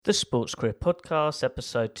The Sports Career Podcast,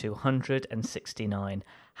 episode 269.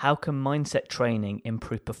 How can mindset training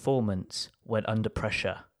improve performance when under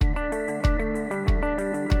pressure?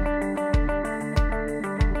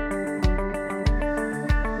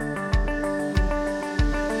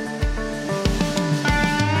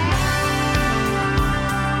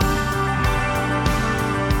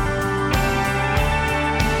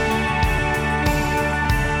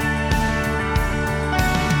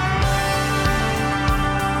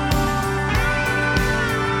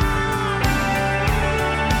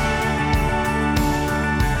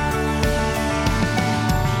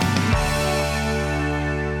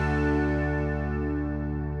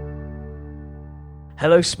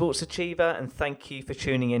 Hello, Sports Achiever, and thank you for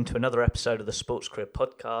tuning in to another episode of the Sports Career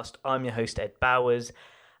Podcast. I'm your host, Ed Bowers.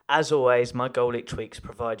 As always, my goal each week is to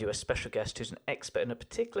provide you a special guest who's an expert in a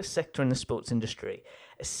particular sector in the sports industry,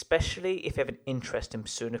 especially if you have an interest in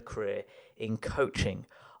pursuing a career in coaching.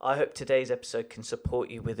 I hope today's episode can support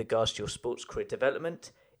you with regards to your sports career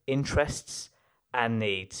development, interests, and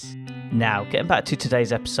needs. Now, getting back to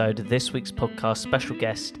today's episode, this week's podcast special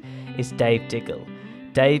guest is Dave Diggle.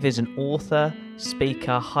 Dave is an author,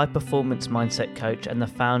 speaker, high-performance mindset coach, and the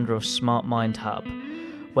founder of Smart Mind Hub,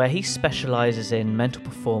 where he specialises in mental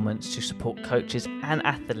performance to support coaches and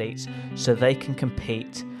athletes so they can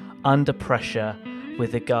compete under pressure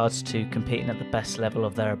with regards to competing at the best level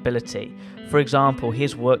of their ability. For example, he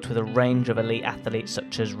has worked with a range of elite athletes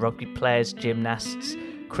such as rugby players, gymnasts,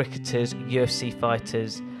 cricketers, UFC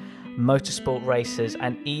fighters, motorsport racers,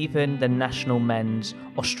 and even the national men's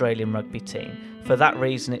Australian rugby team. For that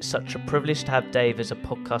reason, it's such a privilege to have Dave as a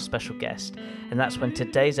podcast special guest, and that's when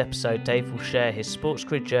today's episode Dave will share his sports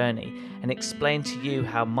career journey and explain to you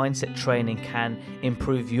how mindset training can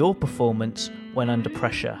improve your performance when under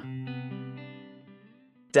pressure.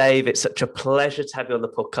 Dave, it's such a pleasure to have you on the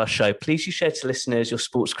podcast show. Please you share to listeners your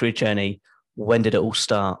sports career journey. When did it all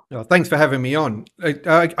start? Oh, thanks for having me on.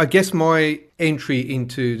 I guess my entry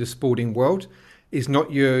into the sporting world is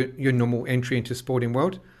not your normal entry into sporting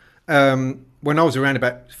world. When I was around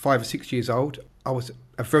about 5 or 6 years old, I was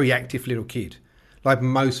a very active little kid. Like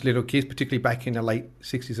most little kids, particularly back in the late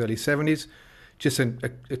 60s, early 70s, just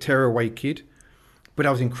a tearaway kid. But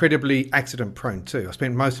I was incredibly accident prone too. I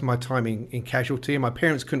spent most of my time in casualty, and my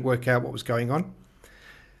parents couldn't work out what was going on.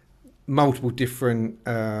 Multiple different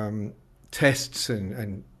tests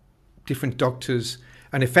and different doctors,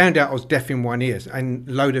 and they found out I was deaf in one ear and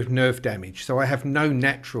load of nerve damage. So I have no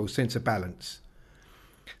natural sense of balance.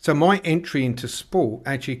 So my entry into sport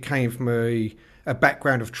actually came from a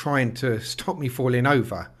background of trying to stop me falling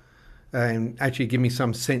over and actually give me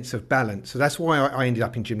some sense of balance. So that's why I ended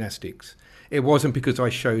up in gymnastics. It wasn't because I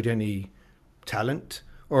showed any talent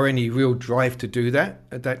or any real drive to do that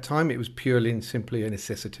at that time. It was purely and simply a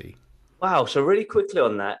necessity. Wow. So really quickly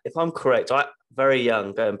on that, if I'm correct, very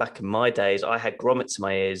young, going back in my days, I had grommets in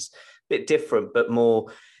my ears, a bit different, but more,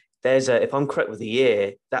 if I'm correct with the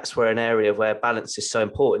ear, that's where an area where balance is so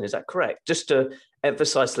important. Is that correct? Just to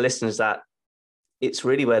emphasize to listeners that it's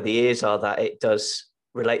really where the ears are that it does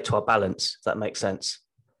relate to our balance, if that makes sense.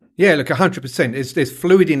 Yeah, look, 100%. There's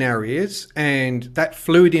fluid in our ears, and that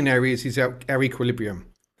fluid in our ears is our equilibrium.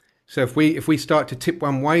 So if we start to tip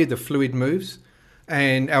one way, the fluid moves,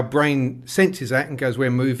 and our brain senses that and goes,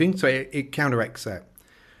 we're moving, so it counteracts that.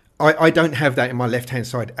 I don't have that in my left-hand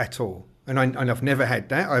side at all, and I've never had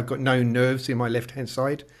that. I've got no nerves in my left-hand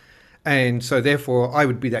side, and so therefore I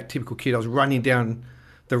would be that typical kid. I was running down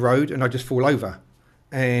the road and I'd just fall over,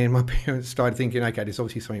 and my parents started thinking, okay, there's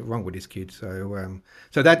obviously something wrong with this kid. So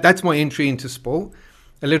that's my entry into sport.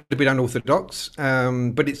 A little bit unorthodox,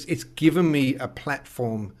 but it's given me a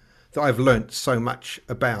platform that I've learnt so much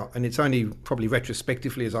about, and it's only probably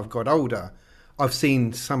retrospectively as I've got older, I've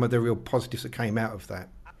seen some of the real positives that came out of that.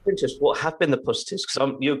 Just what have been the positives?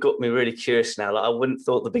 Because you've got me really curious now. Like, I wouldn't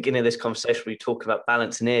thought at the beginning of this conversation we talk about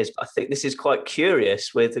balance and ears, but I think this is quite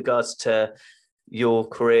curious with regards to your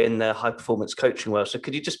career in the high performance coaching world. So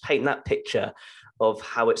could you just paint that picture of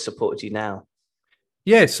how it supported you now?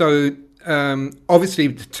 Yeah, so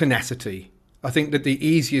obviously tenacity. I think that the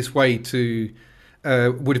easiest way to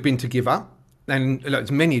would have been to give up. And like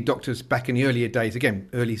many doctors back in the earlier days, again,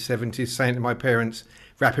 early 70s, saying to my parents,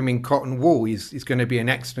 wrap him in cotton wool, is going to be an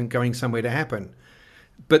accident going somewhere to happen.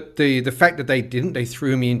 But the fact that they didn't, they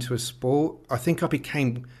threw me into a sport, I think I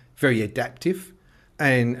became very adaptive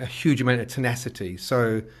and a huge amount of tenacity.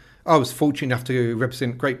 So I was fortunate enough to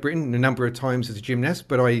represent Great Britain a number of times as a gymnast,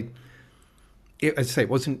 but as I say, it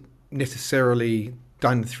wasn't necessarily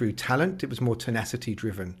done through talent. It was more tenacity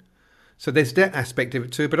driven. So there's that aspect of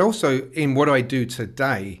it too. But also in what I do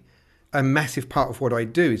today, a massive part of what I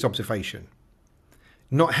do is observation.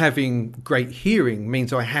 Not having great hearing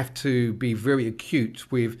means I have to be very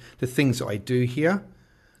acute with the things that I do hear.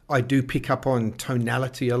 I do pick up on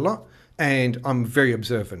tonality a lot, and I'm very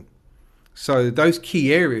observant. So those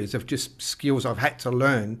key areas of just skills I've had to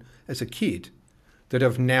learn as a kid that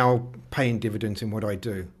have now paying dividends in what I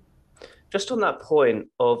do. Just on that point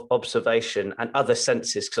of observation and other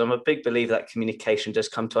senses, because I'm a big believer that communication does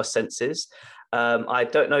come to our senses. I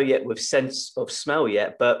don't know yet with sense of smell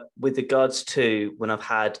yet, but with regards to when I've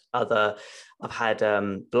had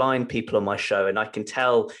blind people on my show, and I can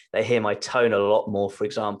tell they hear my tone a lot more, for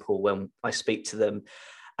example, when I speak to them.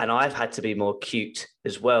 And I've had to be more acute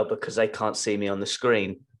as well because they can't see me on the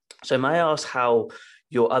screen. So may I ask how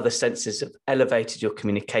your other senses have elevated your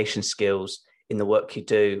communication skills in the work you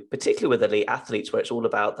do, particularly with elite athletes, where it's all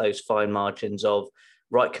about those fine margins of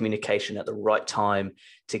right communication at the right time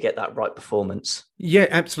to get that right performance? Yeah,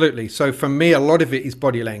 absolutely. So for me, a lot of it is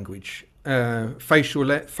body language,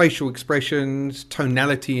 facial expressions,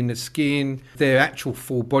 tonality in the skin, their actual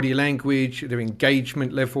full body language, their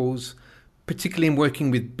engagement levels, particularly in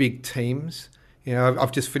working with big teams. You know,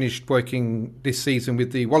 I've just finished working this season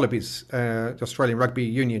with the Wallabies, the Australian Rugby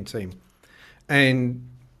Union team, and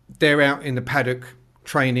they're out in the paddock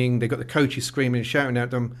training. They've got the coaches screaming and shouting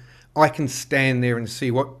at them. I can stand there and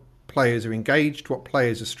see what players are engaged, what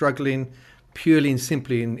players are struggling, purely and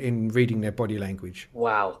simply in reading their body language.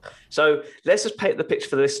 Wow. So let's just paint the picture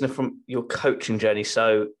for the listener from your coaching journey.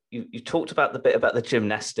 So you talked about the bit about the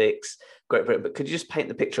gymnastics, Great Britain, but could you just paint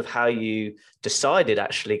the picture of how you decided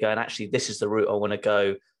actually, this is the route I want to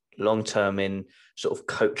go long term in sort of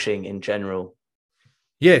coaching in general?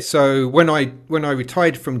 Yeah, so when I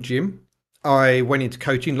retired from gym, I went into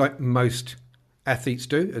coaching like most athletes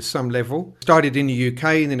do at some level. Started in the UK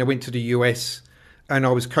and then I went to the US and I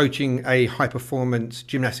was coaching a high performance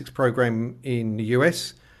gymnastics program in the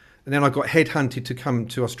US. And then I got headhunted to come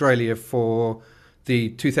to Australia for the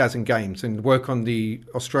 2000 Games and work on the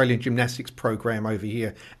Australian gymnastics program over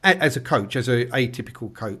here as a coach, as a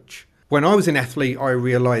atypical coach. When I was an athlete, I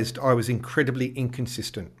realized I was incredibly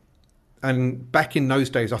inconsistent. And back in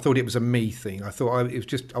those days, I thought it was a me thing. I thought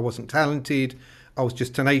I wasn't talented. I was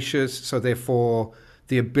just tenacious. So therefore,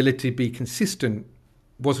 the ability to be consistent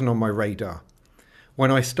wasn't on my radar.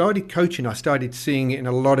 When I started coaching, I started seeing it in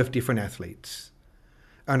a lot of different athletes.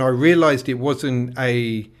 And I realized it wasn't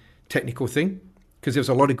a technical thing because there was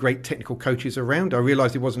a lot of great technical coaches around. I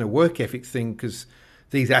realized it wasn't a work ethic thing because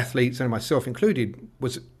these athletes, and myself included,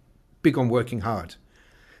 was big on working hard.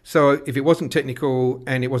 So if it wasn't technical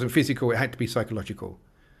and it wasn't physical, it had to be psychological.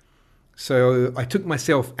 So I took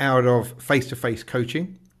myself out of face-to-face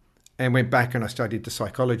coaching and went back and I studied the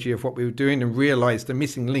psychology of what we were doing and realized the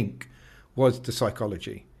missing link was the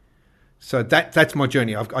psychology. So that's my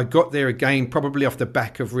journey. I got there again, probably off the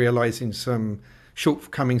back of realizing some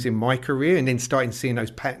shortcomings in my career and then starting seeing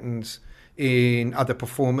those patterns in other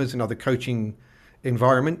performers and other coaching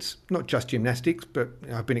environments, not just gymnastics, but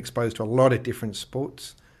I've been exposed to a lot of different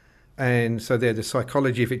sports. And so the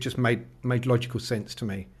psychology of it just made logical sense to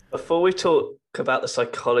me. Before we talk about the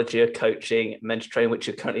psychology of coaching, mental training, which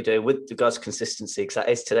you're currently doing with regards to consistency, because that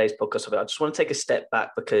is today's podcast. I just want to take a step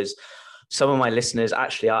back because some of my listeners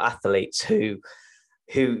actually are athletes who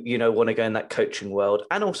want to go in that coaching world,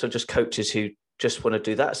 and also just coaches who just want to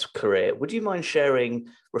do that as a career. Would you mind sharing,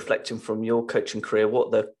 reflecting from your coaching career,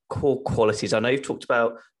 what the core qualities? I know you've talked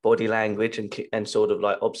about body language and sort of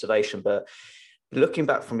like observation, but looking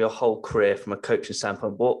back from your whole career from a coaching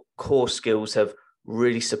standpoint, what core skills have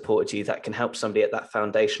really supported you that can help somebody at that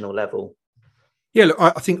foundational level? Yeah, look,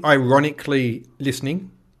 I think ironically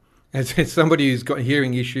listening, as somebody who's got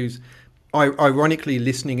hearing issues, ironically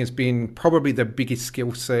listening has been probably the biggest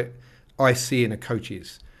skill set I see in a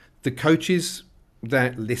coaches. The coaches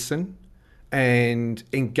that listen and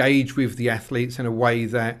engage with the athletes in a way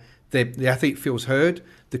that the athlete feels heard,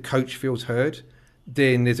 the coach feels heard,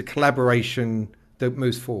 then there's a collaboration that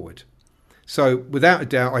moves forward. So without a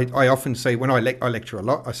doubt, I often say, when I lecture a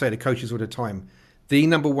lot, I say to coaches all the time, the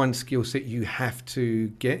number one skill set you have to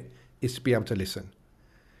get is to be able to listen.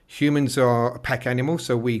 Humans are a pack animal,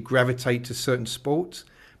 so we gravitate to certain sports,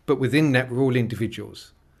 but within that, we're all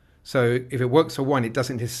individuals. So if it works for one, it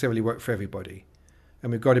doesn't necessarily work for everybody.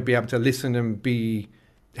 And we've got to be able to listen and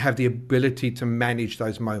have the ability to manage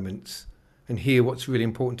those moments and hear what's really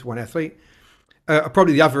important to one athlete.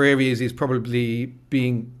 Probably the other areas is probably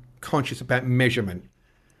being conscious about measurement.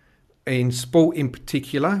 In sport in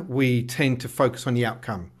particular, we tend to focus on the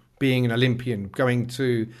outcome, being an Olympian, going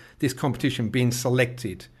to this competition, being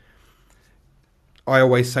selected. I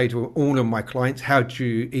always say to all of my clients, how do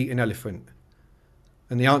you eat an elephant?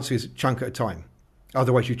 And the answer is chunk at a time.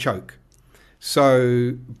 Otherwise you choke.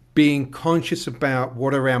 So being conscious about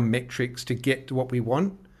what are our metrics to get to what we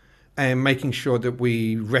want and making sure that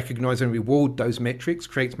we recognize and reward those metrics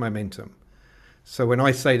creates momentum. So when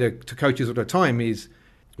I say to coaches all the time is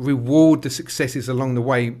reward the successes along the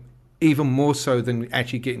way, even more so than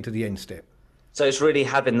actually getting to the end step. So it's really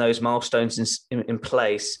having those milestones in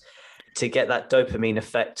place to get that dopamine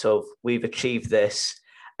effect of we've achieved this,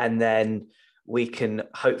 and then we can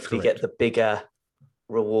hopefully Correct. get the bigger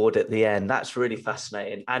reward at the end. That's really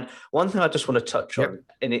fascinating. And one thing I just want to touch Yep. on,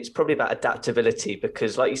 and it's probably about adaptability,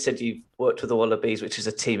 because like you said, you've worked with the Wallabies, which is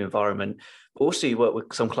a team environment, but also you work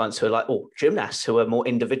with some clients who are like, gymnasts who are more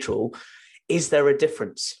individual. Is there a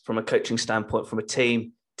difference from a coaching standpoint, from a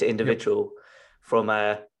team to individual, from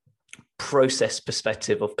a process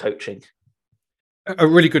perspective of coaching? A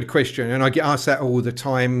really good question, and I get asked that all the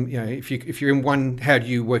time. You know, if you're in one, how do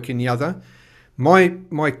you work in the other?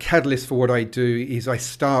 My catalyst for what I do is I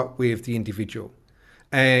start with the individual,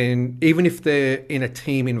 and even if they're in a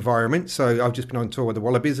team environment. So I've just been on tour with the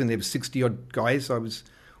Wallabies, and there were 60 odd guys I was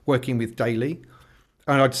working with daily,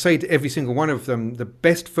 and I'd say to every single one of them, the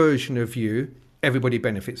best version of you, everybody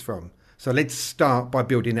benefits from. So let's start by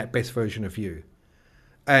building that best version of you,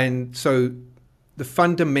 and so the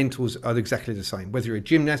fundamentals are exactly the same. Whether you're a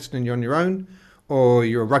gymnast and you're on your own, or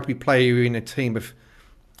you're a rugby player in a team of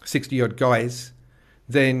 60 odd guys,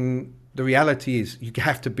 then the reality is you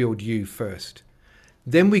have to build you first.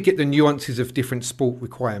 Then we get the nuances of different sport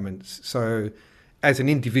requirements. So as an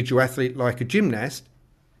individual athlete like a gymnast,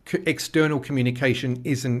 external communication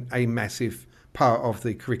isn't a massive part of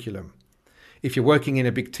the curriculum. If you're working in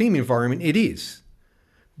a big team environment, it is.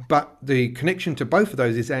 But the connection to both of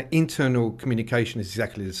those is our internal communication is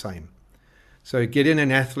exactly the same. So getting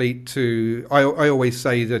an athlete to, I always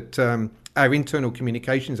say that our internal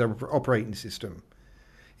communication is our operating system.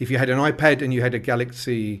 If you had an iPad and you had a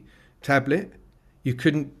Galaxy tablet, you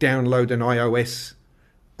couldn't download an iOS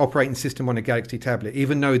operating system on a Galaxy tablet.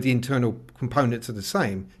 Even though the internal components are the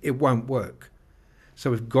same, it won't work. So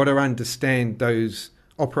we've got to understand those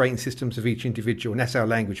operating systems of each individual, and that's our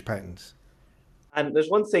language patterns. And there's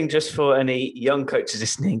one thing just for any young coaches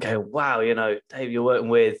listening, go, wow, Dave, you're working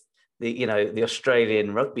with the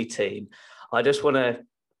Australian rugby team. I just want to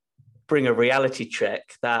bring a reality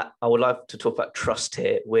check that I would like to talk about trust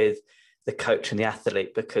here with the coach and the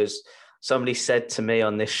athlete, because somebody said to me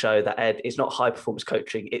on this show that, Ed, it's not high performance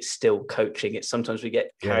coaching, it's still coaching. It's sometimes we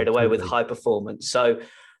get carried away with high performance. So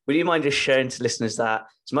would you mind just sharing to listeners that,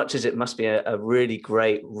 as much as it must be a really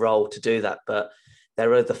great role to do that, but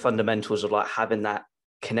there are the fundamentals of like having that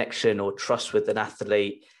connection or trust with an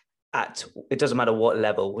athlete at, it doesn't matter what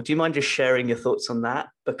level. Would you mind just sharing your thoughts on that?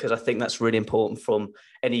 Because I think that's really important from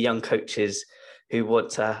any young coaches who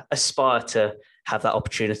want to aspire to have that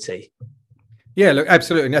opportunity. Yeah, look,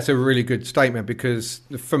 absolutely. And that's a really good statement, because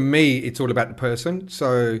for me, it's all about the person.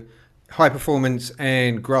 So high performance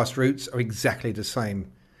and grassroots are exactly the same.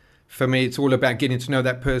 For me, it's all about getting to know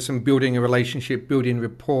that person, building a relationship, building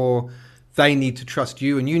rapport. They need to trust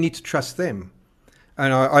you and you need to trust them.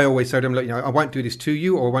 And I always say to them, look, I won't do this to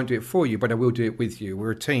you or I won't do it for you, but I will do it with you.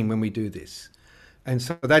 We're a team when we do this. And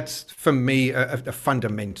so that's, for me, a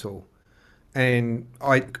fundamental. And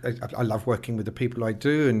I love working with the people I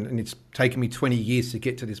do, and it's taken me 20 years to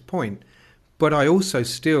get to this point. But I also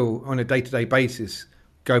still, on a day-to-day basis,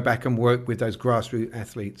 go back and work with those grassroots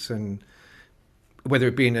athletes, and whether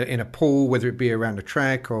it be in a pool, whether it be around a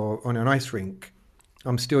track or on an ice rink,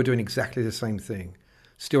 I'm still doing exactly the same thing.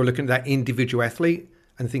 Still looking at that individual athlete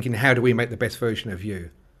and thinking, how do we make the best version of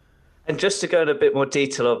you? And just to go in a bit more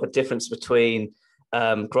detail of a difference between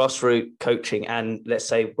grassroots coaching and, let's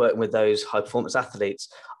say, working with those high performance athletes,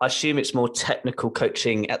 I assume it's more technical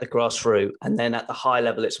coaching at the grassroots, and then at the high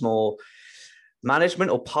level, it's more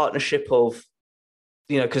management or partnership of,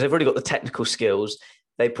 because they've already got the technical skills,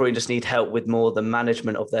 they probably just need help with more the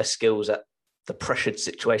management of their skills at the pressured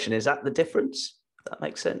situation. Is that the difference? That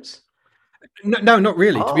makes sense. No, not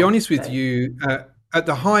really. To be Oh, honest with okay. you, at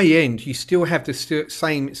the high end, you still have the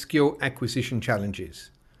same skill acquisition challenges.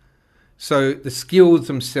 So the skills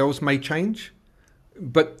themselves may change,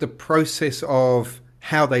 but the process of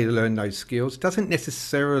how they learn those skills doesn't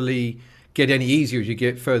necessarily get any easier as you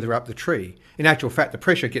get further up the tree. In actual fact, the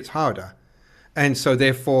pressure gets harder. And so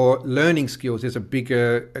therefore, learning skills is a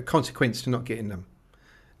bigger consequence to not getting them.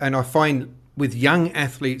 And I find with young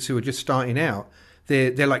athletes who are just starting out,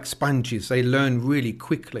 they're like sponges. They learn really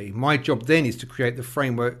quickly. My job then is to create the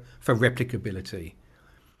framework for replicability.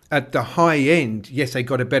 At the high end, yes, they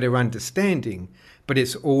got a better understanding, but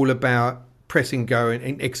it's all about pressing go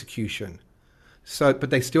and execution. So, but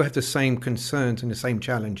they still have the same concerns and the same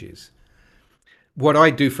challenges. What I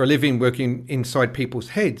do for a living, working inside people's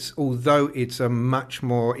heads, although it's a much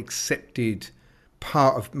more accepted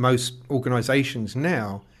part of most organisations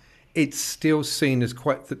now, it's still seen as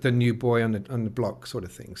quite the new boy on the block sort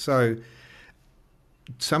of thing. So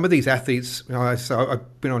some of these athletes, so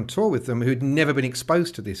I've been on tour with them who'd never been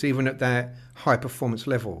exposed to this, even at their high performance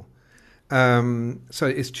level. So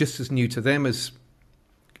it's just as new to them as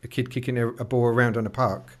a kid kicking a ball around on a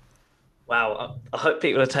park. Wow, I hope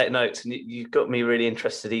people are taking notes, and you've got me really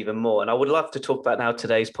interested even more. And I would love to talk about now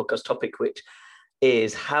today's podcast topic, which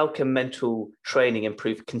is how can mental training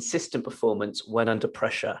improve consistent performance when under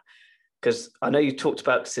pressure? Because I know you talked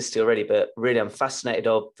about consistency already, but really I'm fascinated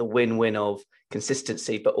of the win-win of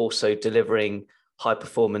consistency, but also delivering high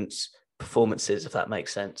performances, if that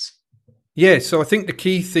makes sense. Yeah, so I think the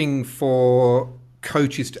key thing for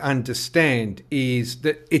coaches to understand is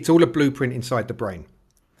that it's all a blueprint inside the brain.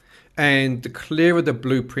 And the clearer the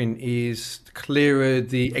blueprint is, the clearer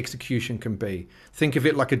the execution can be. Think of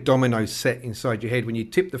it like a domino set inside your head. When you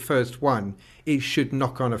tip the first one, it should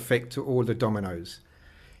knock on effect to all the dominoes.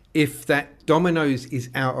 If that dominoes is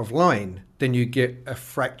out of line, then you get a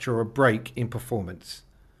fracture or a break in performance.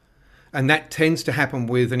 And that tends to happen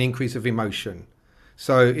with an increase of emotion.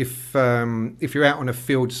 So if you're out on a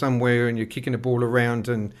field somewhere and you're kicking a ball around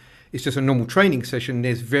and it's just a normal training session,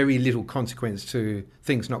 there's very little consequence to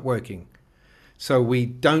things not working. So we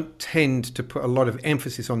don't tend to put a lot of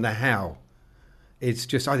emphasis on the how. It's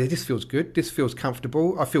just, oh, this feels good, this feels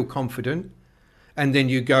comfortable, I feel confident. And then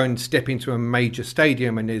you go and step into a major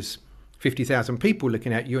stadium and there's 50,000 people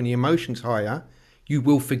looking at you and the emotion's higher, you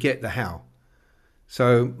will forget the how.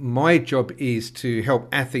 So my job is to help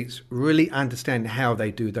athletes really understand how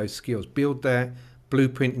they do those skills, build their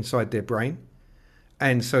blueprint inside their brain.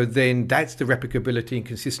 And so then that's the replicability and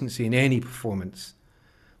consistency in any performance.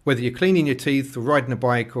 Whether you're cleaning your teeth or riding a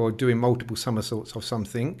bike or doing multiple somersaults or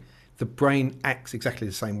something, the brain acts exactly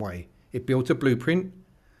the same way. It builds a blueprint,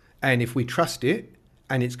 and if we trust it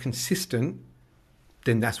and it's consistent,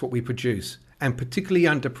 then that's what we produce. And particularly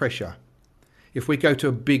under pressure. If we go to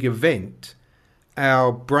a big event,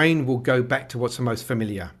 our brain will go back to what's the most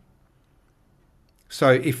familiar. So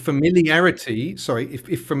if familiarity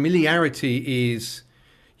is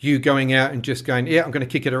you going out and just going, yeah, I'm going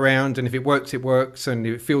to kick it around, and if it works, it works, and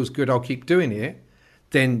if it feels good, I'll keep doing it,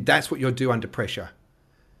 then that's what you'll do under pressure.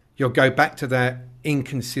 You'll go back to that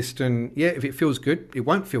inconsistent, yeah, if it feels good, it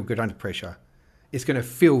won't feel good under pressure. It's going to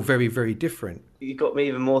feel very, very different. You got me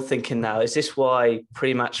even more thinking now. Is this why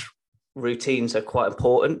pre-match routines are quite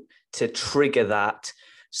important to trigger that?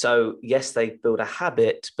 So yes, they build a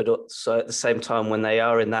habit, but also at the same time, when they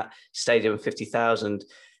are in that stadium of 50,000,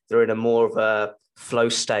 they're in a more of a flow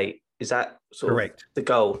state. Is that sort Correct. of the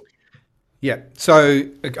goal? Yeah. So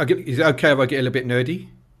is it okay if I get a little bit nerdy?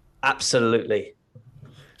 Absolutely.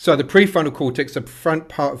 So the prefrontal cortex, the front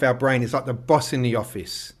part of our brain, is like the boss in the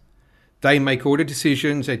office. They make all the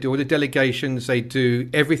decisions, they do all the delegations, they do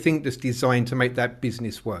everything that's designed to make that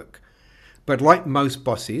business work. But like most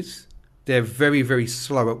bosses, they're very, very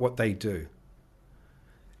slow at what they do.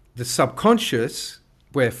 The subconscious,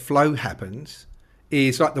 where flow happens,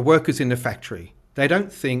 is like the workers in the factory. They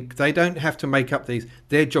don't think, they don't have to make up these,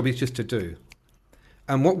 their job is just to do.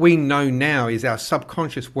 And what we know now is our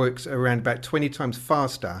subconscious works around about 20 times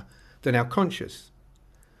faster than our conscious.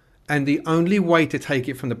 And the only way to take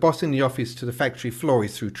it from the boss in the office to the factory floor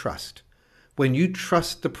is through trust. When you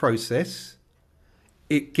trust the process,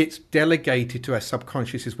 it gets delegated to our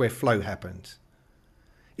subconscious, is where flow happens.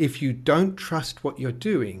 If you don't trust what you're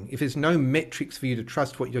doing, if there's no metrics for you to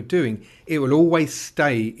trust what you're doing, it will always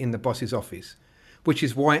stay in the boss's office, which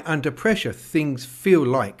is why under pressure, things feel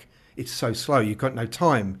like it's so slow. You've got no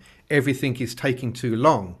time. Everything is taking too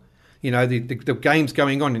long. You know, the game's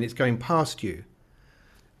going on and it's going past you.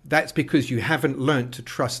 That's because you haven't learned to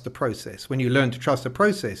trust the process. When you learn to trust the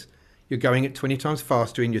process, you're going at 20 times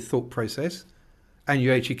faster in your thought process, and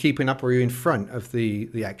you're actually keeping up or you're in front of the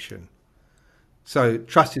action. So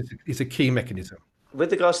trust is a key mechanism.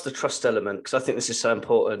 With regards to the trust element, because I think this is so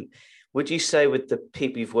important, would you say with the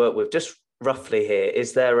people you've worked with, just roughly here,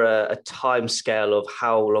 is there a time scale of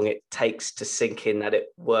how long it takes to sink in that it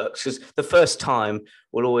works? Because the first time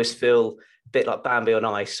will always feel a bit like Bambi on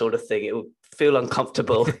ice sort of thing. It will feel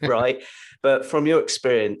uncomfortable, right? But from your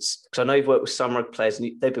experience, because I know you've worked with some rugby players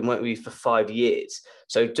and they've been working with you for 5 years.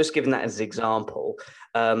 So just giving that as an example,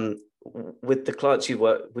 with the clients you've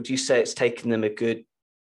worked, would you say it's taken them a good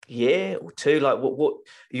year or two? Like what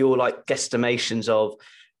your like guesstimations of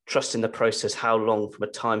trusting the process, how long from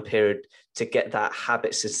a time period to get that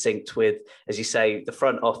habit synced with, as you say, the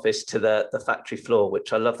front office to the factory floor,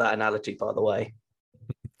 which I love that analogy, by the way.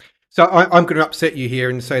 So I'm going to upset you here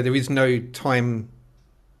and say there is no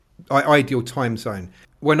ideal time zone.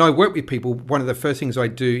 When I work with people, one of the first things I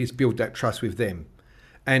do is build that trust with them.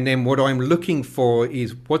 And then what I'm looking for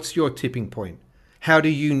is, what's your tipping point? How do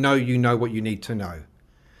you know what you need to know?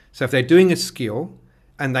 So if they're doing a skill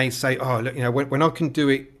and they say, oh, look, when I can do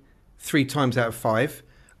it 3 times out of 5,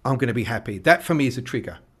 I'm going to be happy. That for me is a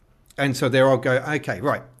trigger. And so there I'll go, okay,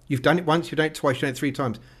 right. You've done it once, you've done it twice, you've done it 3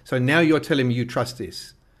 times. So now you're telling me you trust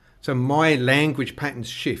this. So my language patterns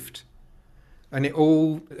shift. And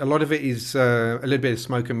a lot of it is a little bit of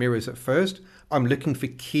smoke and mirrors at first. I'm looking for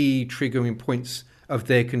key triggering points of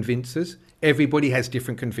their convincers. Everybody has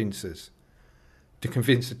different convincers. To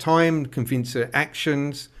convince the time, convince the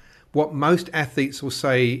actions. What most athletes will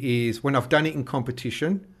say is, when I've done it in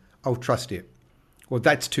competition, I'll trust it. Well,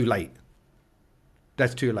 that's too late.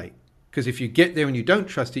 That's too late. Because if you get there and you don't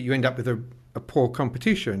trust it, you end up with a poor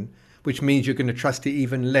competition, which means you're going to trust it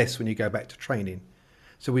even less when you go back to training.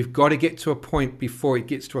 So we've got to get to a point before it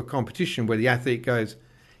gets to a competition where the athlete goes,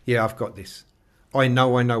 yeah, I've got this. I know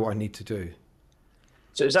what I need to do.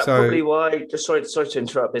 So is that probably why? Just sorry to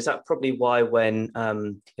interrupt. Is that probably why when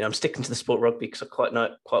I'm sticking to the sport rugby because I quite know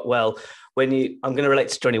it quite well. I'm going to relate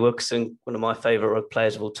to Johnny Wilkinson, one of my favourite rugby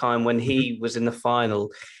players of all time. When he was in the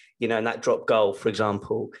final, in that drop goal, for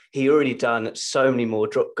example, he already done so many more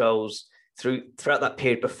drop goals throughout that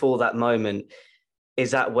period before that moment.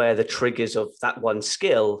 Is that where the triggers of that one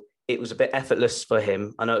skill? It was a bit effortless for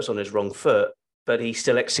him. I know it's on his wrong foot, but he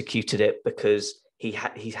still executed it because he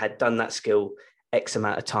had done that skill X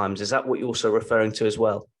amount of times. Is that what you're also referring to as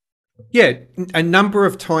well? Yeah, a number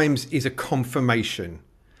of times is a confirmation.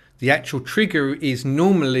 The actual trigger is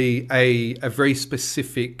normally a very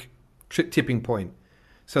specific tipping point.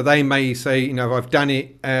 So they may say, I've done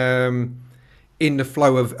it in the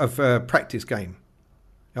flow of a practice game.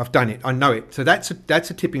 I've done it. I know it. So that's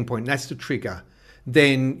a tipping point. That's the trigger.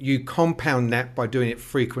 Then you compound that by doing it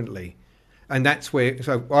frequently. And that's where,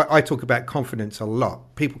 so I talk about confidence a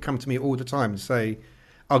lot. People come to me all the time and say,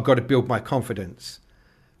 I've got to build my confidence.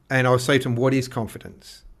 And I'll say to them, what is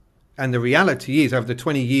confidence? And the reality is, over the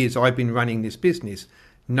 20 years I've been running this business,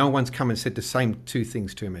 no one's come and said the same 2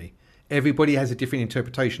 things to me. Everybody has a different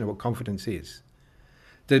interpretation of what confidence is.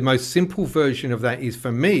 The most simple version of that is,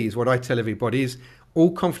 for me, is what I tell everybody is,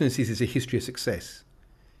 all confidence is a history of success.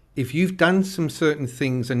 If you've done some certain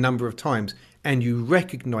things a number of times and you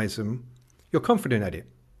recognize them, you're confident at it.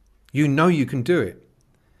 You know you can do it.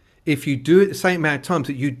 If you do it the same amount of times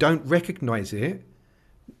that you don't recognize it,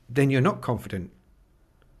 then you're not confident.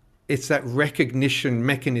 It's that recognition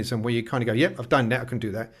mechanism where you kind of go, yep, I've done that, I can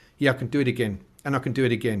do that. Yeah, I can do it again, and I can do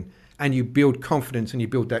it again. And you build confidence and you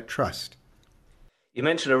build that trust. You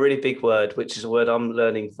mentioned a really big word, which is a word I'm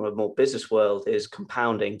learning from a more business world, is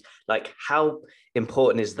compounding. Like, how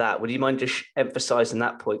important is that? Would you mind just emphasizing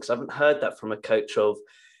that point? Because I haven't heard that from a coach of,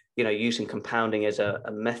 using compounding as a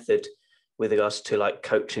method with regards to like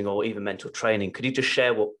coaching or even mental training. Could you just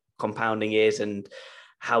share what compounding is and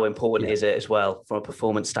how important is it as well from a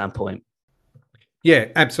performance standpoint? Yeah,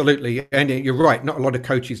 absolutely. And you're right. Not a lot of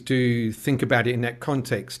coaches do think about it in that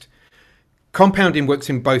context. Compounding works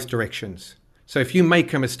in both directions. So if you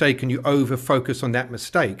make a mistake and you over focus on that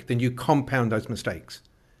mistake, then you compound those mistakes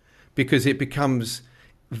because it becomes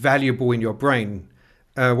valuable in your brain.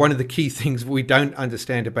 One of the key things we don't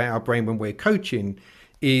understand about our brain when we're coaching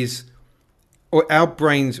is our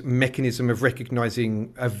brain's mechanism of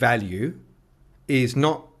recognizing a value is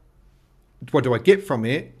not what do I get from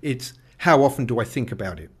it, it's how often do I think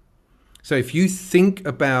about it. So if you think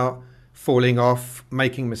about falling off,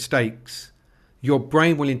 making mistakes, your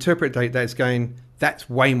brain will interpret that as going, that's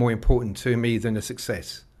way more important to me than a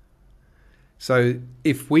success. So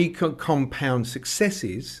if we can compound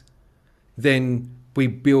successes, then we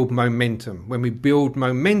build momentum. When we build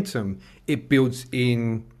momentum, it builds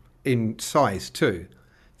in size too.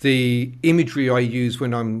 The imagery I use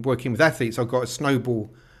when I'm working with athletes, I've got a snowball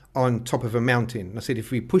on top of a mountain. I said, if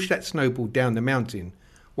we push that snowball down the mountain,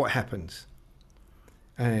 what happens?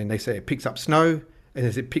 And they say it picks up snow, and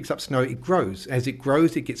as it picks up snow, it grows. As it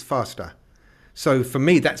grows, it gets faster. So for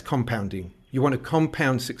me, that's compounding. You want to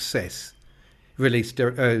compound success. Release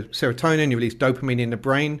serotonin, you release dopamine in the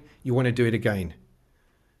brain, you want to do it again.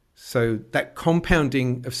 So that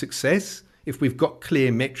compounding of success, if we've got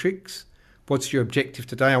clear metrics, what's your objective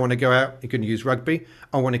today? I want to go out, you're going to use rugby,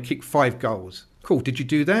 I want to kick 5 goals. Cool, did you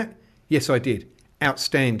do that? Yes, I did.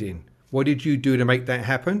 Outstanding. What did you do to make that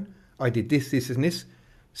happen? I did this, this, and this.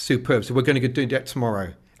 Superb. So we're going to do that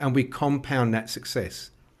tomorrow. And we compound that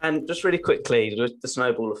success. And just really quickly, the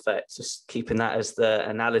snowball effect, just keeping that as the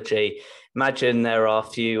analogy. Imagine there are a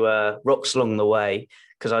few rocks along the way.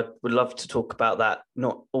 because I would love to talk about that.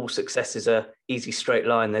 Not all success is a easy straight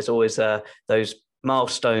line. There's always those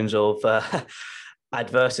milestones of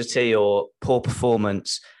adversity or poor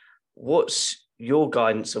performance. What's your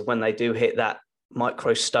guidance of when they do hit that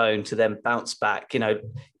micro stone to then bounce back?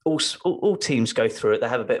 All teams go through it. They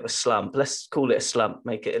have a bit of a slump. Let's call it a slump,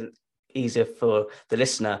 make it easier for the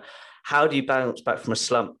listener. How do you bounce back from a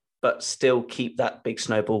slump but still keep that big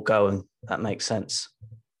snowball going? That makes sense.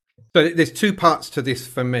 So there's two parts to this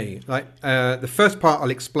for me. The first part I'll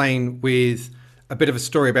explain with a bit of a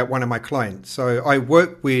story about one of my clients. So I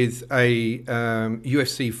work with a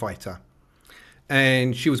UFC fighter,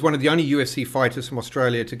 and she was one of the only UFC fighters from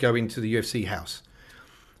Australia to go into the UFC house.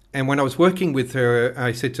 And when I was working with her,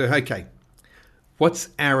 I said to her, okay, what's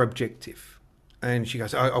our objective? And she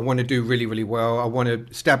goes, I want to do really, really well. I want to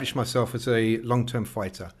establish myself as a long-term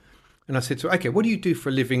fighter. And I said to her, okay, what do you do for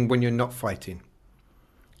a living when you're not fighting?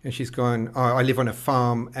 And she's gone, I live on a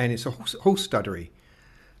farm and it's a horse studdery.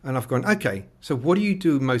 And I've gone, okay, so what do you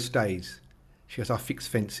do most days? She goes, I fix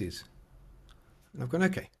fences. And I've gone,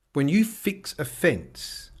 okay, when you fix a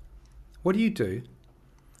fence, what do you do?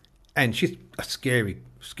 And she's a scary,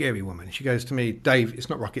 scary woman. She goes to me, Dave, it's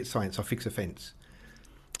not rocket science, I fix a fence.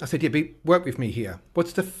 I said, yeah, but work with me here.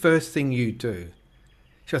 What's the first thing you do?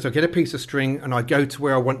 She goes, I get a piece of string and I go to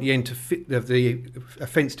where I want the end to fit the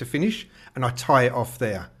fence to finish, and I tie it off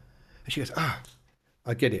there. And she goes,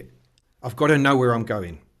 I get it. I've got to know where I'm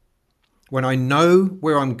going. When I know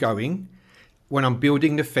where I'm going, when I'm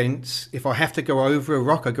building the fence, if I have to go over a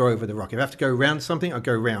rock, I go over the rock. If I have to go around something, I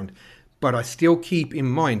go around. But I still keep in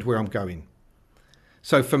mind where I'm going.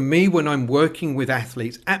 So for me, when I'm working with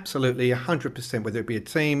athletes, absolutely 100%, whether it be a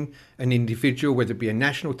team, an individual, whether it be a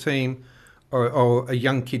national team, or a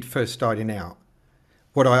young kid first starting out,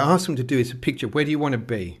 what I ask them to do is to picture, where do you want to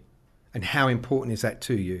be? And how important is that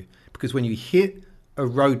to you? Because when you hit a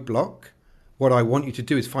roadblock, what I want you to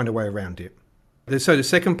do is find a way around it. So the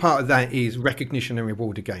second part of that is recognition and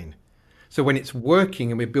reward again. So when it's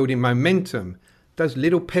working and we're building momentum, those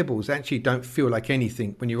little pebbles actually don't feel like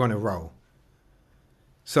anything when you're on a roll.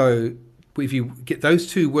 So if you get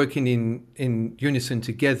those two working in unison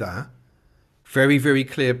together, very, very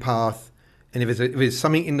clear path. And if there's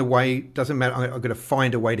something in the way, doesn't matter, I've got to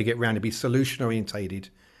find a way to get around it, be solution orientated,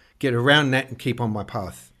 get around that and keep on my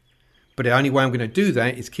path. But the only way I'm going to do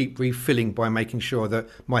that is keep refilling by making sure that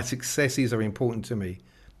my successes are important to me.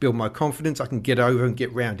 Build my confidence, I can get over and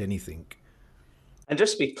get around anything. And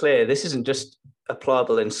just to be clear, this isn't just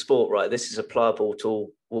applicable in sport, right? This is applicable to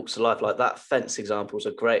all walks of life. Like that fence example is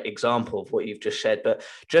a great example of what you've just shared. But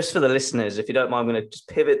just for the listeners, if you don't mind, I'm going to just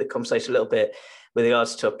pivot the conversation a little bit with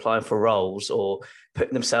regards to applying for roles or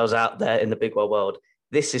putting themselves out there in the big wide world.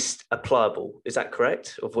 This is applicable. Is that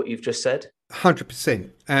correct of what you've just said? 100%.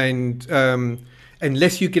 And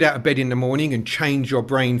unless you get out of bed in the morning and change your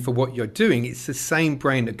brain for what you're doing, it's the same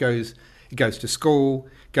brain that goes to school,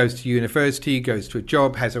 goes to university, goes to a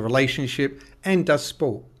job, has a relationship, and does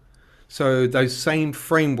sport. So those same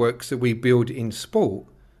frameworks that we build in sport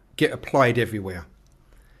get applied everywhere.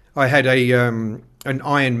 I had an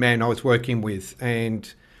Ironman I was working with,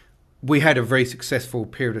 and we had a very successful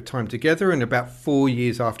period of time together. And about 4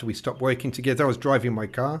 years after we stopped working together, I was driving my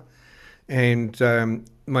car, and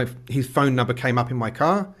his phone number came up in my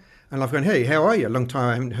car, and I've gone, hey, how are you? A long time,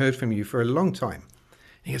 I haven't heard from you for a long time.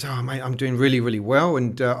 He goes, oh, mate, I'm doing really, really well.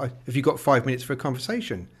 And have you got 5 minutes for a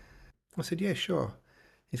conversation? I said, yeah, sure.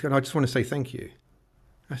 He's going, I just want to say thank you.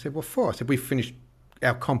 I said, what for? I said, we finished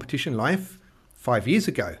our competition life 5 years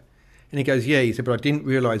ago. And he goes, yeah. He said, but I didn't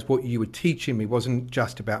realise what you were teaching me wasn't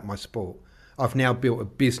just about my sport. I've now built a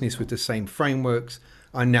business with the same frameworks.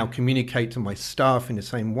 I now communicate to my staff in the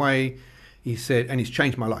same way. He said, and it's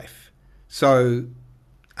changed my life. So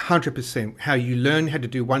 100%, how you learn how to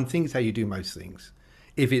do one thing is how you do most things.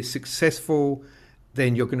 If it's successful,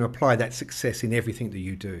 then you're going to apply that success in everything that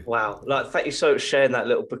you do. Wow. Thank you so much for sharing that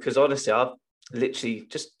little, because honestly, I've literally,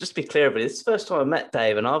 just to be clear, but this is the first time I met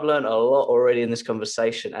Dave, and I've learned a lot already in this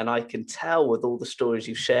conversation. And I can tell with all the stories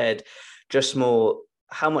you've shared, just more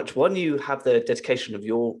how much, one, you have the dedication of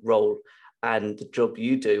your role and the job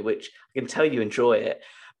you do, which I can tell you enjoy it.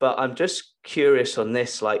 But I'm just curious on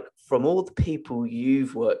this, like from all the people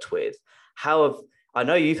you've worked with, I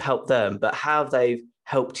know you've helped them, but how have they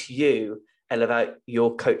helped you elevate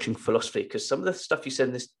your coaching philosophy? Because some of the stuff you said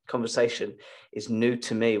in this conversation is new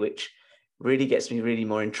to me, which really gets me really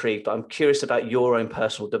more intrigued. But I'm curious about your own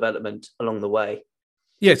personal development along the way.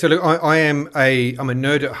 Yeah, so look, I'm a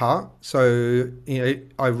nerd at heart. So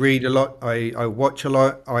I read a lot, I watch a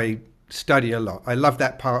lot, I study a lot. I love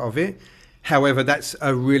that part of it. However, that's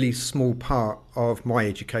a really small part of my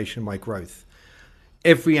education, my growth.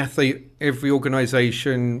 Every athlete, every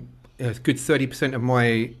organization, a good 30% of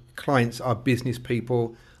my clients are business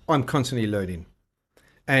people. I'm constantly learning.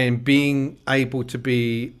 And being able to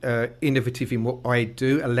be innovative in what I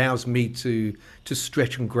do allows me to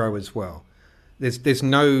stretch and grow as well. There's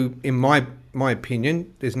no, in my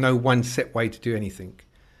opinion, there's no one set way to do anything.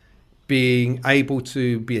 Being able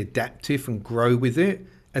to be adaptive and grow with it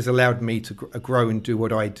has allowed me to grow and do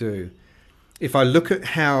what I do. If I look at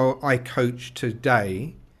how I coach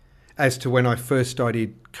today as to when I first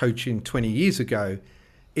started coaching 20 years ago,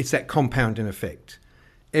 it's that compounding effect.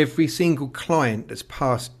 Every single client that's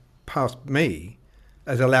passed me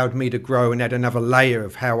has allowed me to grow and add another layer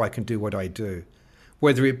of how I can do what I do.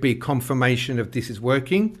 Whether it be confirmation of this is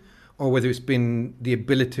working, or whether it's been the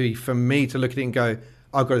ability for me to look at it and go,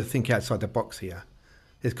 I've got to think outside the box here.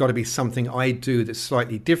 There's got to be something I do that's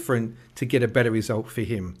slightly different to get a better result for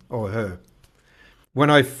him or her. When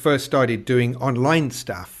I first started doing online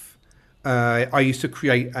stuff, I used to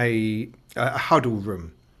create a huddle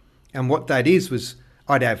room. And what that is was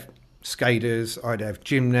I'd have skaters, I'd have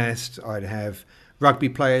gymnasts, I'd have rugby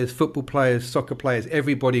players, football players, soccer players.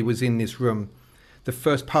 Everybody was in this room. The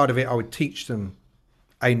first part of it, I would teach them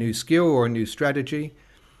a new skill or a new strategy.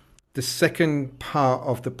 The second part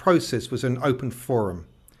of the process was an open forum.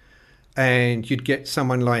 And you'd get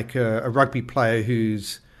someone like a rugby player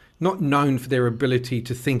who's not known for their ability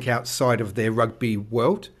to think outside of their rugby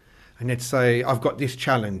world. And they'd say, I've got this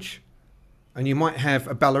challenge. And you might have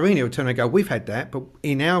a ballerina who would turn and go, we've had that, but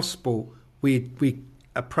in our sport, we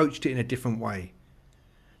approached it in a different way.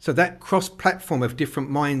 So that cross-platform of different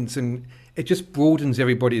minds, and it just broadens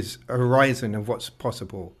everybody's horizon of what's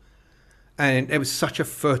possible. And it was such a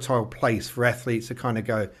fertile place for athletes to kind of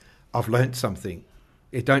go, I've learned something.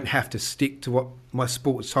 I don't have to stick to what my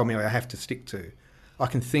sport has told me I have to stick to. I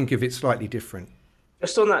can think of it slightly different.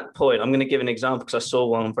 Just on that point, I'm going to give an example because I saw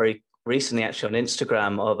one very recently actually on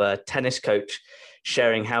Instagram of a tennis coach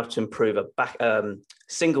sharing how to improve a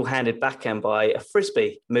single-handed backhand by a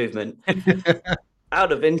frisbee movement.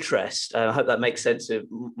 Out of interest, I hope that makes sense of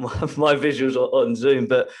my visuals on Zoom,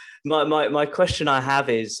 but my question I have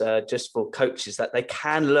is just for coaches that they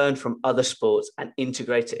can learn from other sports and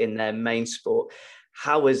integrate it in their main sport.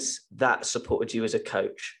 How has that supported you as a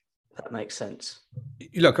coach? If that makes sense.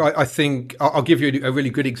 Look, I think I'll give you a really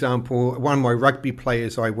good example. One of my rugby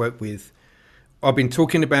players I work with, I've been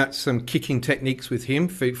talking about some kicking techniques with him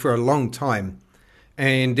for a long time.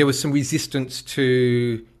 And there was some resistance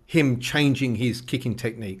to him changing his kicking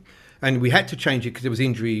technique. And we had to change it because there was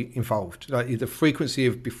injury involved. Like the frequency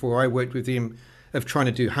of, before I worked with him, of trying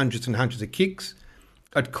to do hundreds and hundreds of kicks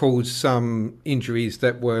had caused some injuries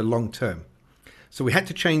that were long term. So we had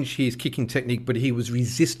to change his kicking technique, but he was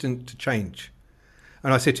resistant to change.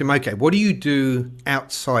 And I said to him, okay, what do you do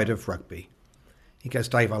outside of rugby? He goes,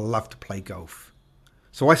 Dave, I love to play golf.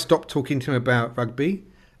 So I stopped talking to him about rugby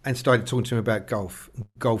and started talking to him about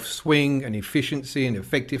golf swing and efficiency and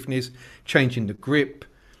effectiveness, changing the grip.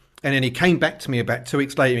 And then he came back to me about 2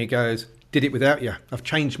 weeks later and he goes, did it without you. I've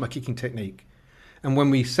changed my kicking technique. And when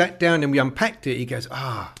we sat down and we unpacked it, he goes,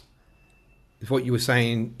 what you were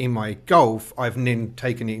saying in my golf, I've then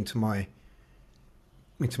taken it into my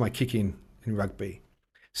kicking in rugby.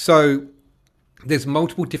 So there's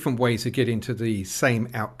multiple different ways to get into the same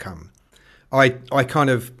outcome. I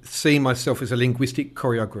kind of see myself as a linguistic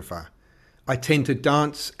choreographer. I tend to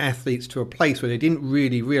dance athletes to a place where they didn't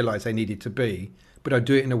really realize they needed to be, but I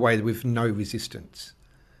do it in a way with no resistance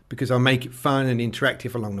because I make it fun and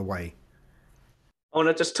interactive along the way. I want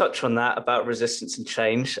to just touch on that about resistance and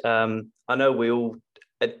change. I know we all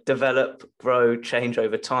develop, grow, change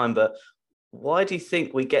over time, but why do you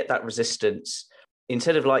think we get that resistance?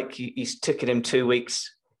 Instead of like you took him 2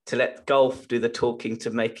 weeks to let golf do the talking to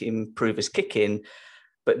make him improve his kicking,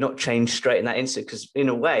 but not change straight in that instant, because in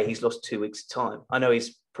a way he's lost 2 weeks of time. I know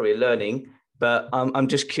he's probably learning, but I'm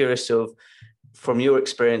just curious of, from your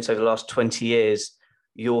experience over the last 20 years,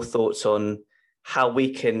 your thoughts on how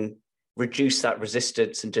we can reduce that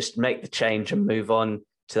resistance and just make the change and move on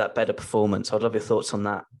to that better performance. I'd love your thoughts on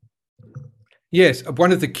that. Yes,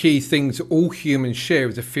 one of the key things all humans share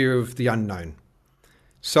is a fear of the unknown.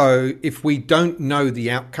 So if we don't know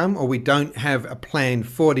the outcome or we don't have a plan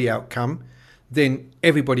for the outcome, then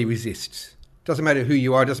everybody resists. Doesn't matter who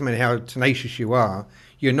you are, doesn't matter how tenacious you are,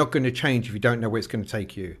 you're not going to change if you don't know where it's going to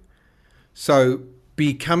take you. So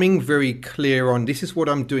becoming very clear on this is what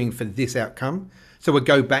I'm doing for this outcome. So we'll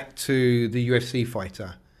go back to the UFC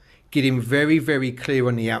fighter. Getting very, very clear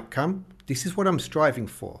on the outcome. This is what I'm striving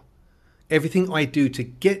for. Everything I do to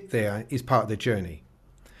get there is part of the journey.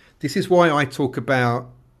 This is why I talk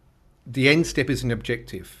about the end step as an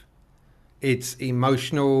objective. It's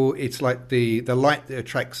emotional. It's like the light that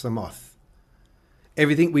attracts the moth.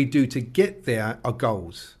 Everything we do to get there are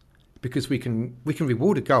goals, because we can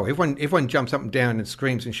reward a goal. Everyone jumps up and down and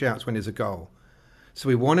screams and shouts when there's a goal. So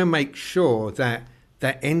we want to make sure that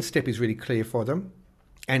that end step is really clear for them,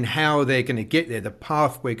 and how they're going to get there, the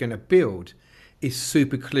path we're going to build, is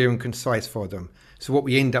super clear and concise for them. So what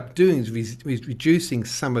we end up doing is reducing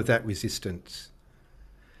some of that resistance.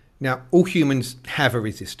 Now, all humans have a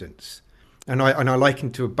resistance, and I liken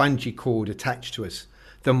it to a bungee cord attached to us.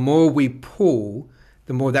 The more we pull,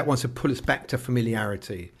 the more that wants to pull us back to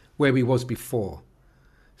familiarity, where we was before.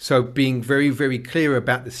 So being very, very clear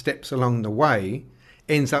about the steps along the way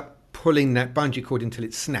ends up pulling that bungee cord until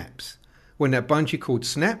it snaps. When that bungee cord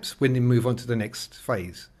snaps, we then move on to the next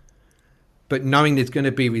phase. But knowing there's going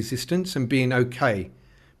to be resistance and being okay,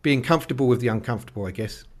 being comfortable with the uncomfortable, I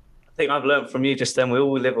guess. I think I've learned from you just then, we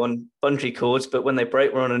all live on bungee cords, but when they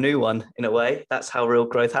break, we're on a new one in a way. That's how real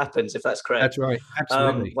growth happens, if that's correct. That's right.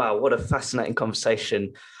 Absolutely. Wow, what a fascinating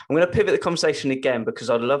conversation. I'm going to pivot the conversation again because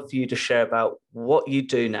I'd love for you to share about what you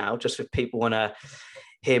do now, just if people want to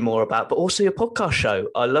hear more about, but also your podcast show.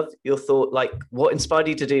 I love your thought, like what inspired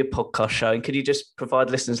you to do a podcast show? And could you just provide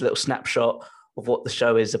listeners a little snapshot of what the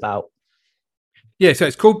show is about? Yeah, so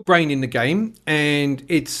it's called Brain in the Game, and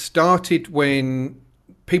it started when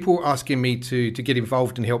people were asking me to get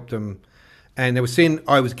involved and help them, and they were seeing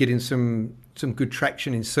I was getting some good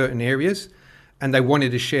traction in certain areas, and they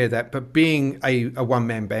wanted to share that. But being a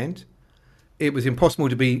one-man band, it was impossible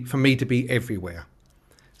for me to be everywhere.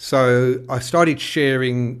 So I started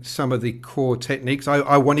sharing some of the core techniques.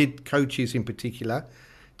 I wanted coaches in particular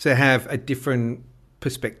to have a different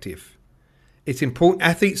perspective. It's important.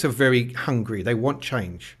 Athletes are very hungry. They want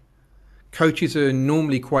change. Coaches are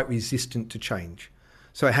normally quite resistant to change.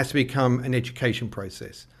 So it has to become an education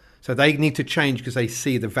process. So they need to change because they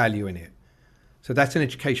see the value in it. So that's an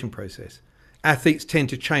education process. Athletes tend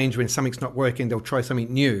to change when something's not working. They'll try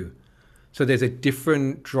something new. So there's a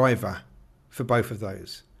different driver for both of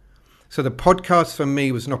those. So the podcast for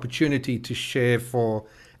me was an opportunity to share for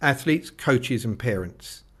athletes, coaches, and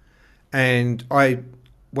parents. And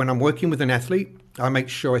when I'm working with an athlete, I make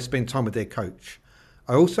sure I spend time with their coach.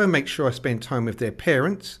 I also make sure I spend time with their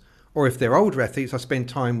parents, or if they're older athletes, I spend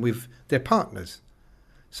time with their partners,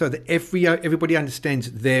 so that everybody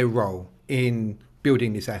understands their role in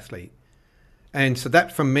building this athlete. And so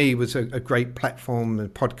that for me was a great platform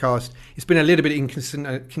and podcast. It's been a little bit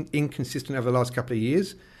inconsistent over the last couple of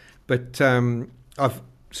years, but I've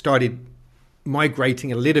started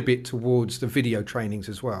migrating a little bit towards the video trainings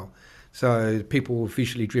as well. So people are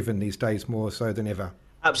visually driven these days more so than ever.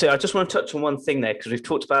 Absolutely. I just want to touch on one thing there because we've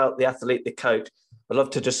talked about the athlete, the coach. I'd love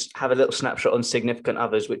to just have a little snapshot on significant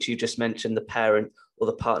others, which you just mentioned, the parent or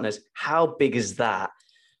the partners. How big is that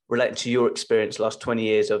relating to your experience last 20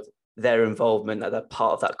 years of their involvement at that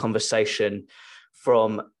part of that conversation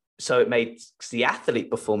so it makes the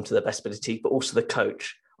athlete perform to their best ability, but also the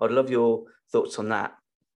coach? I'd love your thoughts on that.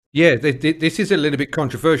 Yeah, this is a little bit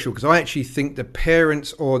controversial because I actually think the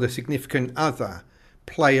parents or the significant other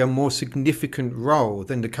play a more significant role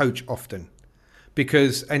than the coach often.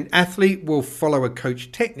 Because an athlete will follow a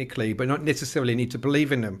coach technically, but not necessarily need to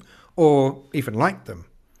believe in them or even like them.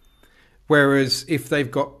 Whereas if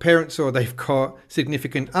they've got parents or they've got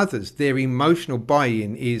significant others, their emotional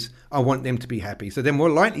buy-in is, I want them to be happy. So they're more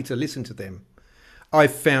likely to listen to them.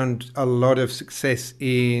 I've found a lot of success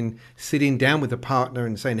in sitting down with a partner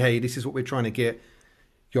and saying, hey, this is what we're trying to get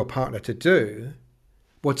your partner to do.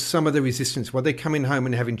 What's some of the resistance? What are they coming home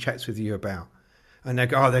and having chats with you about? And they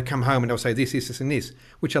go, they'll come home and they'll say this, and this,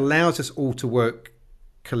 which allows us all to work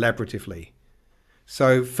collaboratively.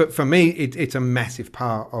 So for me, it's a massive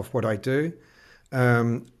part of what I do.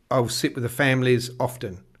 I'll sit with the families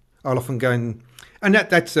often. I'll often go and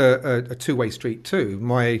that's a two-way street too.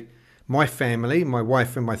 My family, my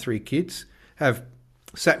wife and my 3 kids, have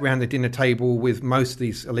sat around the dinner table with most of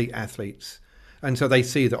these elite athletes. And so they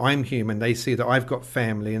see that I'm human, they see that I've got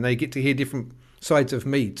family, and they get to hear different sides of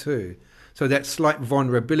me too. So that slight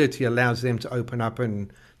vulnerability allows them to open up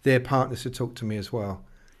and their partners to talk to me as well.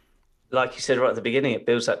 Like you said right at the beginning, it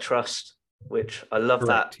builds that trust, which I love.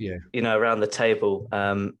 Correct, that, yeah. around the table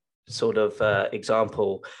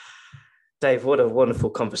example. Dave, what a wonderful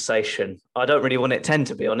conversation. I don't really want it to end,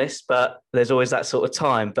 to be honest, but there's always that sort of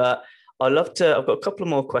time. But I've got a couple of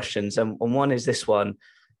more questions. And one is this one.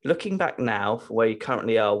 Looking back now for where you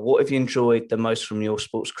currently are, what have you enjoyed the most from your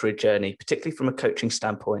sports career journey, particularly from a coaching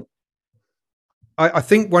standpoint? I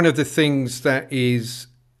think one of the things that is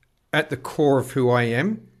at the core of who I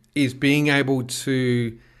am is being able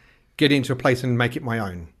to get into a place and make it my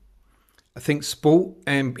own. I think sport,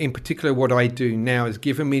 and in particular what I do now, has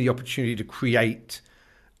given me the opportunity to create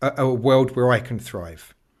a world where I can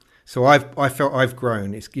thrive. So I felt I've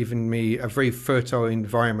grown. It's given me a very fertile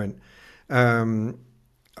environment. Um,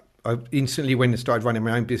 I instantly went and started running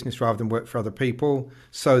my own business rather than work for other people,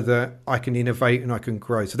 so that I can innovate and I can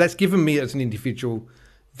grow. So that's given me as an individual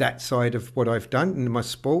that side of what I've done in my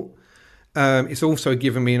sport. It's also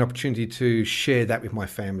given me an opportunity to share that with my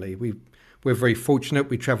family. We're very fortunate.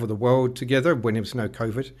 We travel the world together when there was no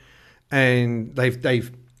COVID, and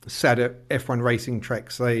they've sat at F1 racing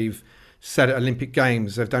tracks. They've sat at Olympic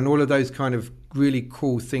Games. They've done all of those kind of really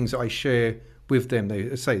cool things that I share with them.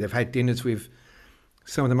 They say they've had dinners with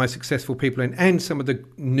some of the most successful people and some of the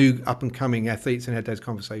new up and coming athletes, and had those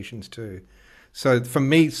conversations too. So for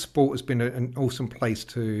me, sport has been an awesome place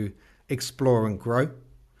to explore and grow.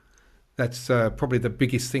 That's probably the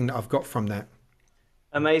biggest thing that I've got from that.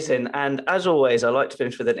 Amazing. And as always, I like to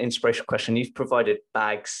finish with an inspirational question. You've provided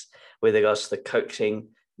bags with regards to the coaching,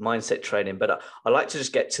 mindset training, but I like to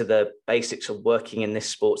just get to the basics of working in this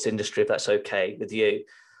sports industry, if that's okay with you.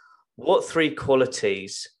 What three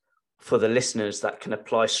qualities for the listeners that can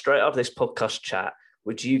apply straight after this podcast chat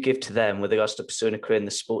would you give to them with regards to pursuing a career in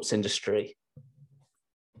the sports industry?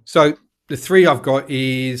 So the three I've got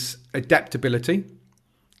is adaptability,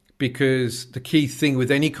 because the key thing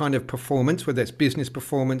with any kind of performance, whether it's business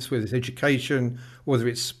performance, whether it's education, whether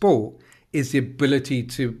it's sport, is the ability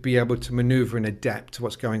to be able to maneuver and adapt to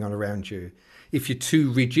what's going on around you. If you're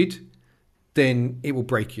too rigid, then it will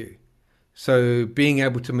break you. So being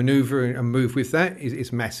able to maneuver and move with that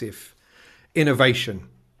is massive. Innovation.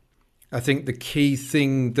 I think the key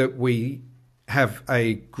thing that we have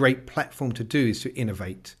a great platform to do is to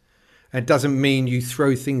innovate. It doesn't mean you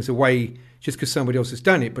throw things away just because somebody else has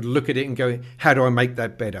done it, but look at it and go, how do I make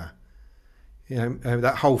that better? You know,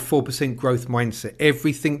 that whole 4% growth mindset.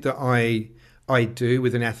 Everything that I do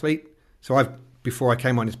with an athlete. So before I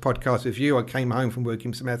came on this podcast with you, I came home from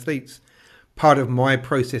working with some athletes. Part of my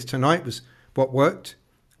process tonight was what worked,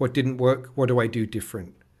 what didn't work, what do I do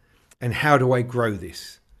different, and how do I grow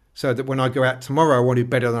this so that when I go out tomorrow, I want to do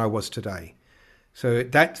better than I was today. So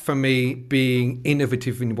that, for me, being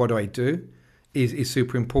innovative in what I do is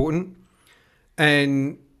super important.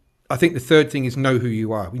 And I think the third thing is know who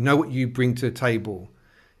you are. We know what you bring to the table.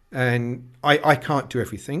 And I can't do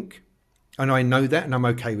everything. And I know that, and I'm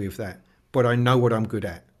okay with that. But I know what I'm good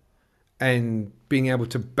at. And being able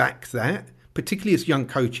to back that, particularly as young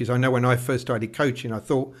coaches, I know when I first started coaching, I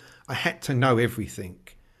thought I had to know everything.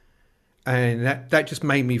 And that just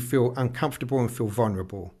made me feel uncomfortable and feel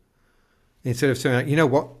vulnerable. Instead of saying, you know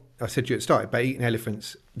what, I said to you at the start about eating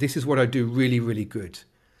elephants, this is what I do really, really good.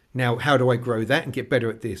 Now, how do I grow that and get better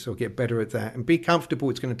at this or get better at that? And be comfortable,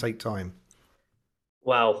 it's going to take time.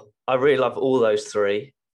 Wow, I really love all those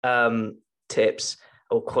three tips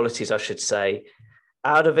or qualities, I should say.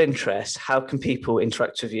 Out of interest, how can people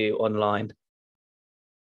interact with you online?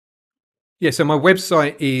 Yeah, so my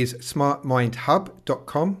website is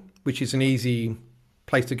smartmindhub.com, which is an easy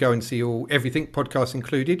place to go and see everything, podcasts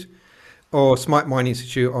included, or Smart Mind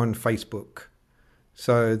Institute on Facebook.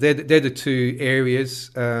 So they're the two areas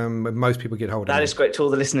where most people get hold of. That is great. To all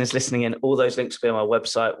the listeners listening in, all those links will be on my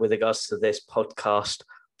website with regards to this podcast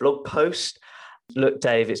blog post. Look,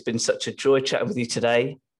 Dave, it's been such a joy chatting with you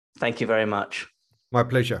today. Thank you very much. My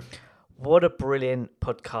pleasure. What a brilliant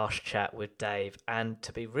podcast chat with Dave. And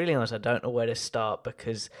to be really honest, I don't know where to start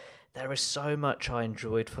because there is so much I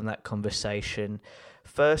enjoyed from that conversation.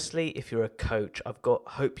 Firstly, if you're a coach,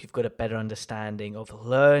 hope you've got a better understanding of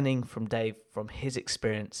learning from Dave, from his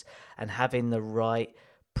experience, and having the right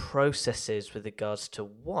processes with regards to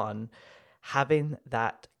one, having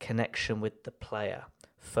that connection with the player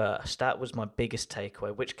first. That was my biggest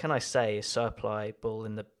takeaway, which can I say is so applicable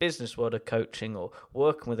in the business world of coaching or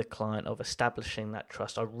working with a client, of establishing that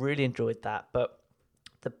trust. I really enjoyed that. But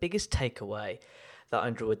the biggest takeaway that I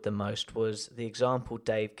enjoyed the most was the example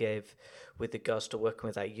Dave gave with regards to working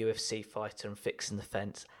with that UFC fighter and fixing the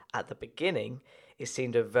fence. At the beginning, it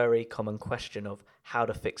seemed a very common question of how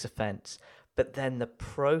to fix a fence. But then the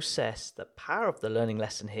process, the power of the learning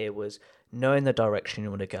lesson here was knowing the direction you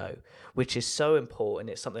want to go, which is so important.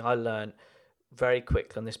 It's something I learned very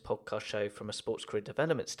quickly on this podcast show from a sports career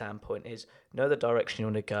development standpoint, is know the direction you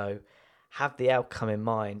want to go, have the outcome in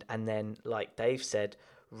mind, and then, like Dave said,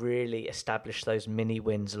 really establish those mini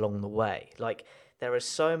wins along the way. Like, there is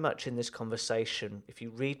so much in this conversation, if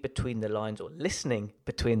you read between the lines, or listening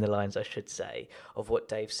between the lines, I should say, of what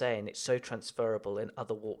Dave's saying, it's so transferable in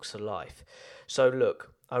other walks of life. So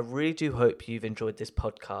look, I really do hope you've enjoyed this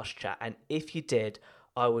podcast chat. And if you did,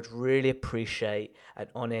 I would really appreciate an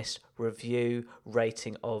honest review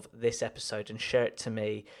rating of this episode and share it to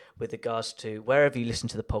me with regards to wherever you listen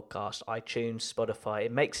to the podcast, iTunes, Spotify.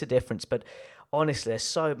 It makes a difference, but honestly, there's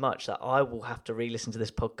so much that I will have to re-listen to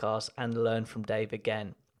this podcast and learn from Dave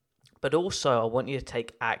again. But also, I want you to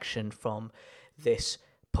take action from this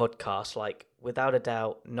podcast. Like, without a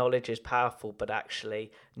doubt, knowledge is powerful, but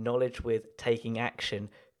actually, knowledge with taking action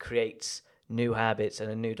creates new habits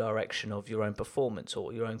and a new direction of your own performance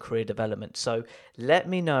or your own career development. So let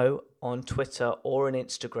me know on Twitter or on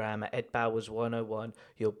Instagram at edbowers101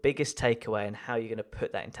 your biggest takeaway and how you're going to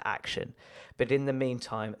put that into action. But in the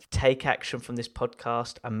meantime, take action from this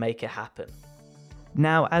podcast and make it happen.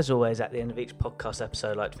 Now, as always, at the end of each podcast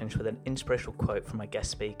episode, I like to finish with an inspirational quote from my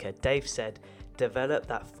guest speaker. Dave said, develop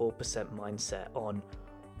that 4% mindset on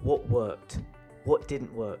what worked, what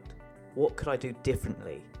didn't work, what could I do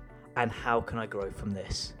differently, and how can I grow from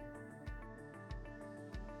this?